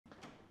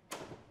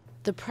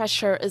The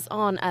pressure is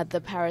on at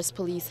the Paris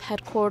police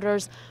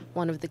headquarters,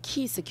 one of the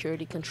key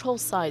security control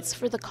sites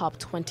for the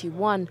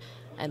COP21,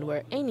 and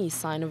where any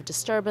sign of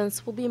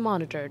disturbance will be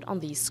monitored on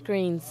these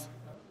screens.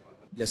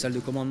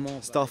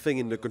 Staffing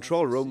in the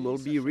control room will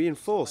be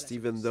reinforced,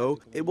 even though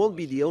it won't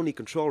be the only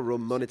control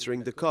room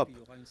monitoring the COP.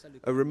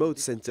 A remote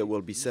center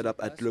will be set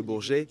up at Le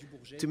Bourget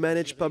to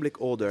manage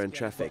public order and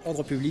traffic.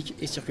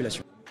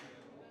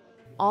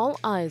 All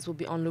eyes will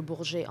be on Le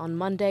Bourget on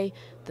Monday,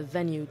 the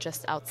venue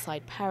just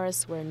outside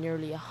Paris where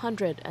nearly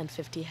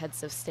 150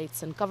 heads of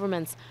states and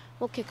governments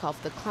will kick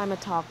off the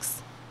climate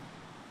talks.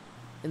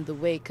 In the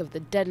wake of the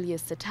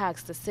deadliest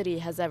attacks the city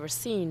has ever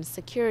seen,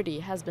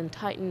 security has been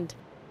tightened.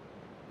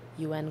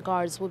 UN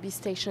guards will be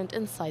stationed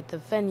inside the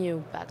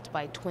venue, backed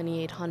by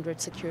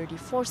 2,800 security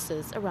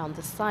forces around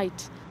the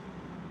site.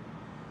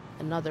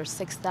 Another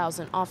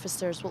 6,000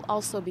 officers will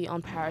also be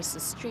on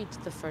Paris's streets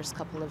the first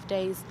couple of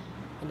days,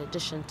 in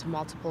addition to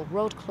multiple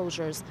road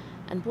closures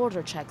and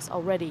border checks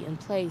already in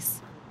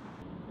place.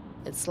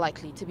 It's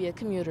likely to be a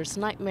commuter's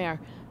nightmare,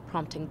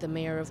 prompting the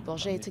mayor of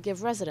Bourget to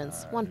give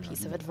residents one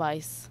piece of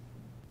advice.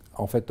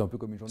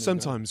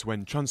 Sometimes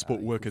when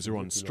transport workers are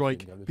on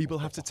strike, people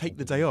have to take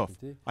the day off.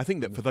 I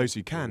think that for those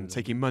who can,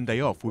 taking Monday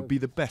off would be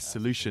the best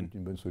solution.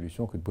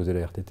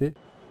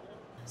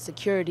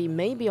 Security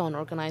may be on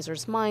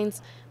organizers'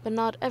 minds, but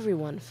not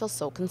everyone feels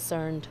so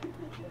concerned.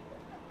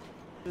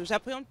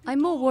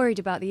 I'm more worried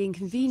about the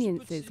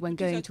inconveniences when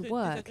going to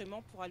work.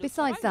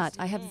 Besides that,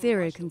 I have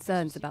zero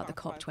concerns about the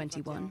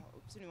COP21.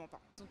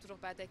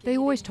 They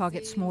always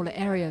target smaller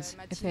areas.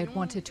 If they had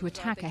wanted to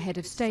attack a head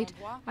of state,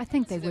 I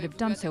think they would have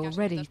done so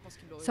already.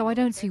 So I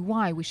don't see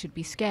why we should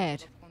be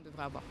scared.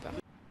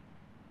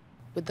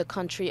 With the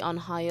country on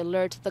high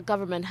alert, the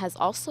government has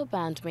also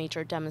banned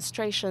major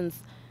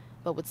demonstrations.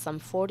 But with some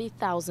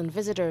 40,000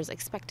 visitors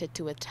expected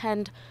to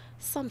attend,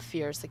 some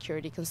fear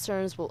security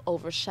concerns will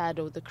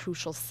overshadow the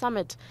crucial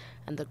summit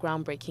and the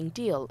groundbreaking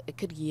deal it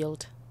could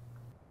yield.